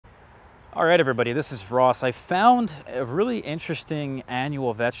All right, everybody, this is Ross. I found a really interesting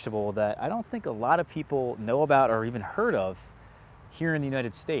annual vegetable that I don't think a lot of people know about or even heard of here in the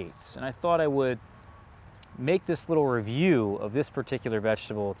United States. And I thought I would make this little review of this particular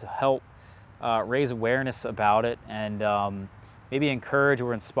vegetable to help raise awareness about it and maybe encourage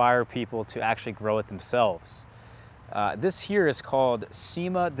or inspire people to actually grow it themselves. This here is called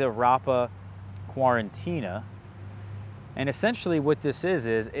Cima de Rapa Quarantina. And essentially what this is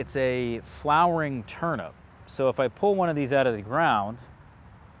it's a flowering turnip. So if I pull one of these out of the ground,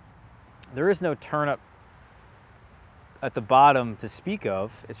 there is no turnip at the bottom to speak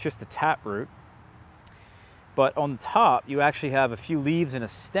of. It's just a taproot. But on top, you actually have a few leaves and a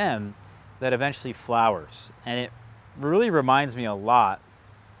stem that eventually flowers. And it really reminds me a lot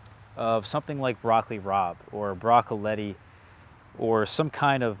of something like broccoli rabe or broccoletti or some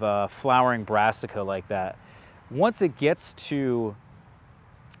kind of flowering brassica like that. Once it gets to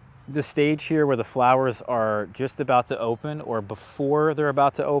the stage here where the flowers are just about to open or before they're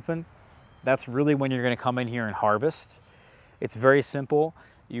about to open, that's really when you're going to come in here and harvest. It's very simple.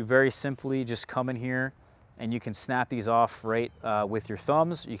 You very simply just come in here and you can snap these off right with your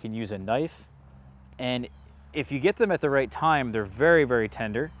thumbs. You can use a knife. And if you get them at the right time, they're very, very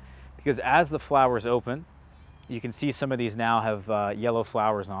tender because as the flowers open, you can see some of these now have yellow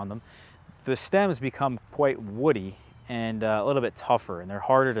flowers on them. The stems become quite woody and a little bit tougher, and they're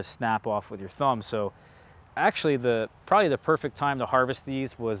harder to snap off with your thumb. So actually probably the perfect time to harvest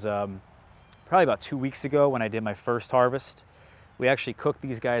these was probably about 2 weeks ago when I did my first harvest. We actually cooked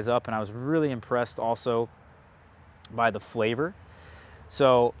these guys up and I was really impressed also by the flavor.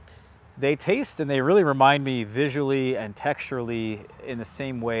 So they taste and they really remind me visually and texturally in the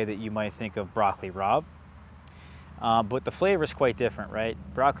same way that you might think of broccoli rabe. But the flavor is quite different, right?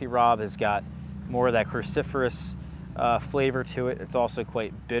 Broccoli rabe has got more of that cruciferous flavor to it. It's also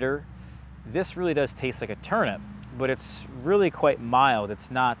quite bitter. This really does taste like a turnip, but it's really quite mild.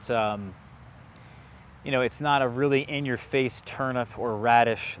 It's not, it's not a really in-your-face turnip or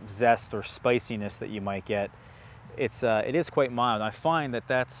radish zest or spiciness that you might get. It is quite mild. I find that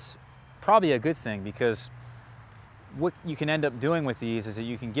that's probably a good thing because what you can end up doing with these is that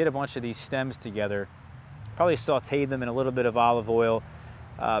you can get a bunch of these stems together, probably saute them in a little bit of olive oil,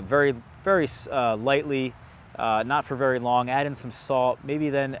 very lightly, not for very long. Add in some salt, maybe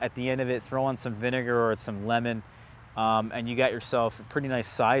then at the end of it, throw in some vinegar or some lemon, and you got yourself a pretty nice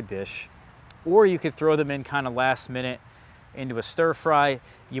side dish. Or you could throw them in kind of last minute into a stir fry.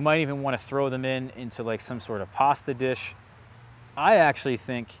 You might even want to throw them into like some sort of pasta dish. I actually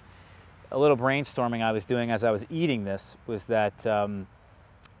think a little brainstorming I was doing as I was eating this was that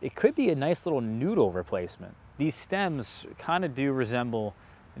it could be a nice little noodle replacement. These stems kind of do resemble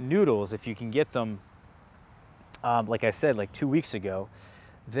noodles if you can get them, like I said, like 2 weeks ago.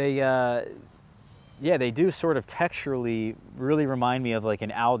 They do sort of texturally really remind me of like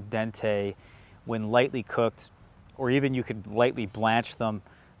an al dente when lightly cooked, or even you could lightly blanch them.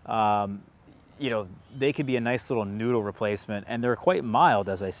 They could be a nice little noodle replacement, and they're quite mild,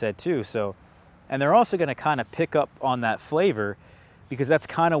 as I said too. So, and they're also going to kind of pick up on that flavor, because that's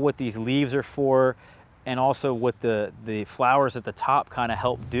kind of what these leaves are for, and also what the flowers at the top kind of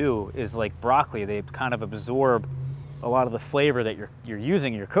help do is like broccoli. They kind of absorb a lot of the flavor that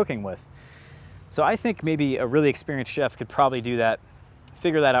you're cooking with. So I think maybe a really experienced chef could probably do that,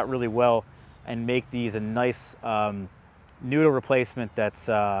 figure that out really well, and make these a nice noodle replacement that's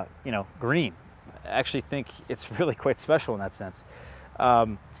green. I actually think it's really quite special in that sense.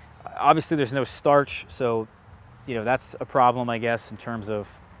 Obviously, there's no starch, so that's a problem, I guess, in terms of,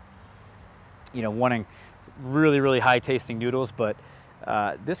 wanting really, really high tasting noodles, but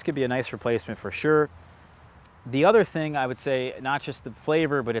this could be a nice replacement for sure. The other thing I would say, not just the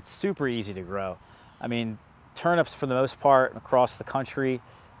flavor, but it's super easy to grow. I mean, turnips for the most part across the country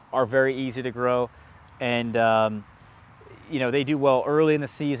are very easy to grow, and they do well early in the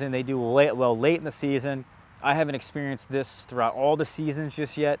season, they do well late in the season. I haven't experienced this throughout all the seasons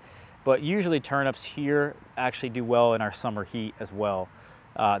just yet, but usually turnips here actually do well in our summer heat as well.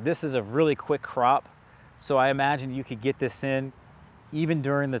 This is a really quick crop, so I imagine you could get this in even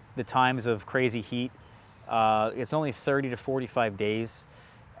during the times of crazy heat. It's only 30 to 45 days.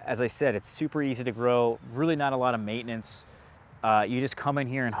 As I said, it's super easy to grow, really not a lot of maintenance. You just come in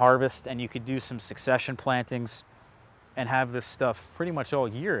here and harvest, and you could do some succession plantings and have this stuff pretty much all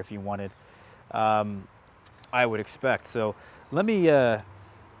year if you wanted, I would expect. So let me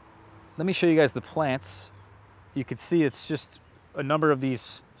show you guys the plants. You can see it's just a number of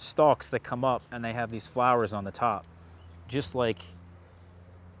these stalks that come up, and they have these flowers on the top, just like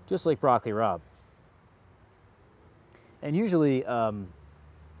broccoli rabe. And usually,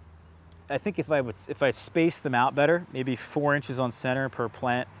 I think if I spaced them out better, maybe 4 inches on center per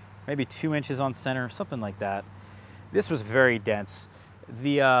plant, maybe 2 inches on center, something like that. This was very dense.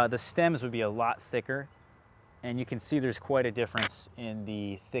 The stems would be a lot thicker, and you can see there's quite a difference in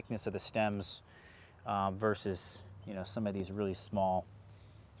the thickness of the stems versus, you know, some of these really small,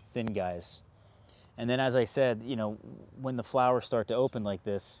 thin guys. And then, as I said, you know, when the flowers start to open like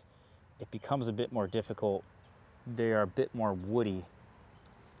this, it becomes a bit more difficult. They are a bit more woody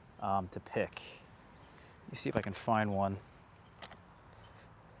to pick. Let me see if I can find one.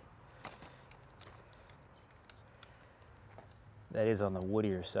 That is on the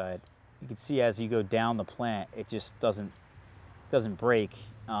woodier side. You can see as you go down the plant, it just doesn't break.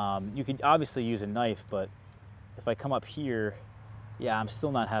 You could obviously use a knife, but if I come up here, yeah, I'm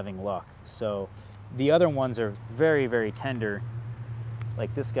still not having luck. So the other ones are very, very tender,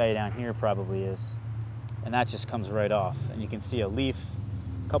 like this guy down here probably is, and that just comes right off. And you can see a leaf,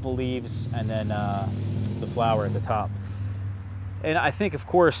 a couple leaves, and then the flower at the top. And I think, of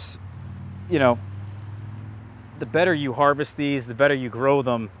course, you know, the better you harvest these, the better you grow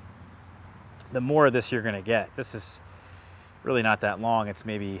them, the more of this you're gonna get. This is really not that long. It's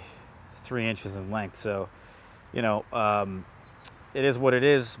maybe 3 inches in length. So, you know, it is what it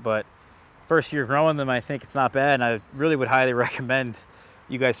is, but first year growing them, I think it's not bad. And I really would highly recommend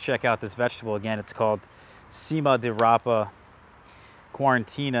you guys check out this vegetable. Again, it's called Cima de Rapa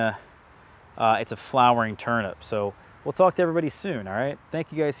Quarantina. It's a flowering turnip. So we'll talk to everybody soon, all right?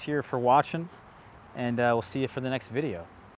 Thank you guys here for watching, and we'll see you for the next video.